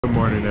Good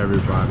morning,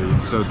 everybody.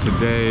 So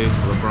today,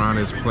 LeBron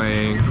is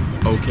playing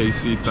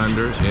OKC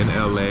Thunder in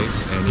LA,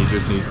 and he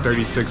just needs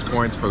 36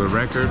 points for the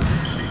record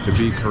to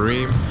beat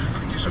Kareem.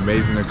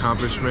 Amazing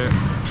accomplishment,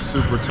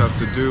 super tough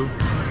to do,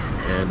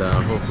 and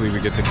hopefully we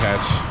get to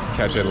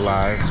catch it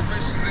live.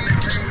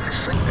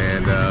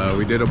 And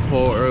we did a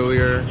poll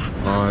earlier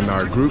on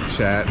our group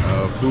chat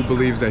of who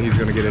believes that he's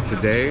going to get it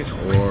today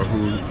or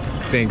who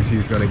thinks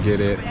he's going to get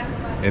it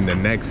in the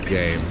next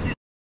game.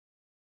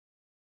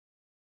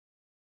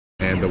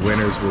 And the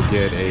winners will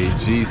get a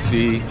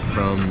GC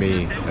from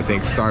me. I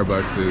think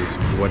Starbucks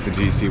is what the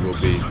GC will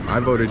be. I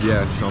voted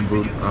yes. I'm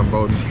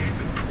voting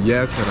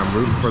yes, and I'm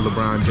rooting for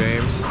LeBron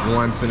James.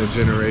 Once in a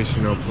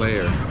generational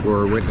player.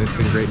 We're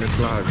witnessing greatness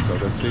live, so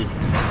let's see.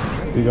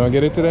 You gonna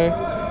get it today?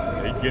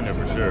 Yeah, he's getting it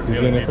for sure. He's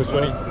getting it for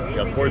 20. sure? He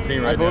got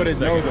 14 right now. I voted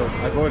no, though.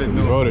 I voted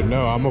no. You voted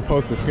no. I'm gonna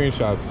post the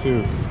screenshots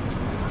too.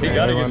 He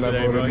got it Everyone that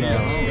today, bro. voted no.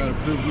 Yeah. Gotta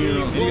prove me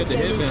wrong. He got the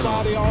headband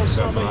on. That's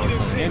what I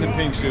was saying. And the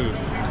pink shoes.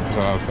 That's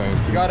what I was saying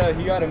too.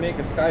 He gotta make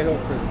a skyhook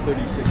for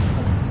 36.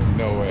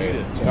 No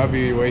way. That'd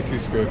be way too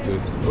scripted.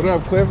 What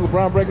up, Cliff?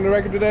 LeBron breaking the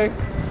record today?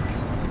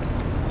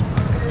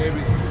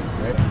 Maybe.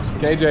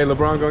 KJ,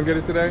 LeBron gonna get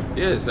it today?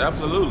 Yes,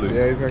 absolutely.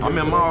 Yeah, he's gonna get I'm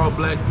it in today. my all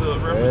black to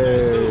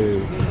represent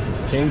too.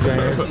 Hey, King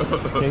James.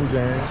 King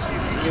James.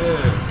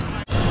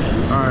 Yeah.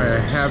 All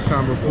right,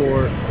 halftime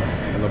report.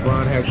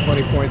 LeBron has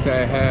 20 points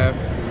at half.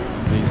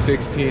 Needs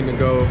 16 to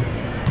go,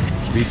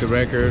 beat the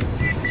record,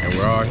 and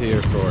we're all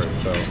here for it.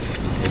 So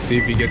let's see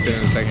if he gets it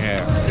in the second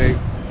half. Hey,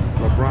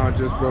 LeBron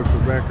just broke the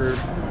record.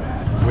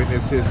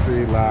 Witness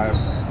history live.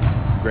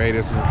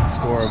 Greatest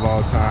scorer of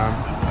all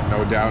time.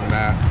 No doubt in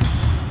that.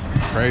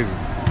 Crazy.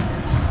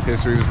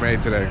 History was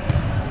made today.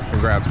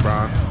 Congrats,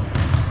 Bron.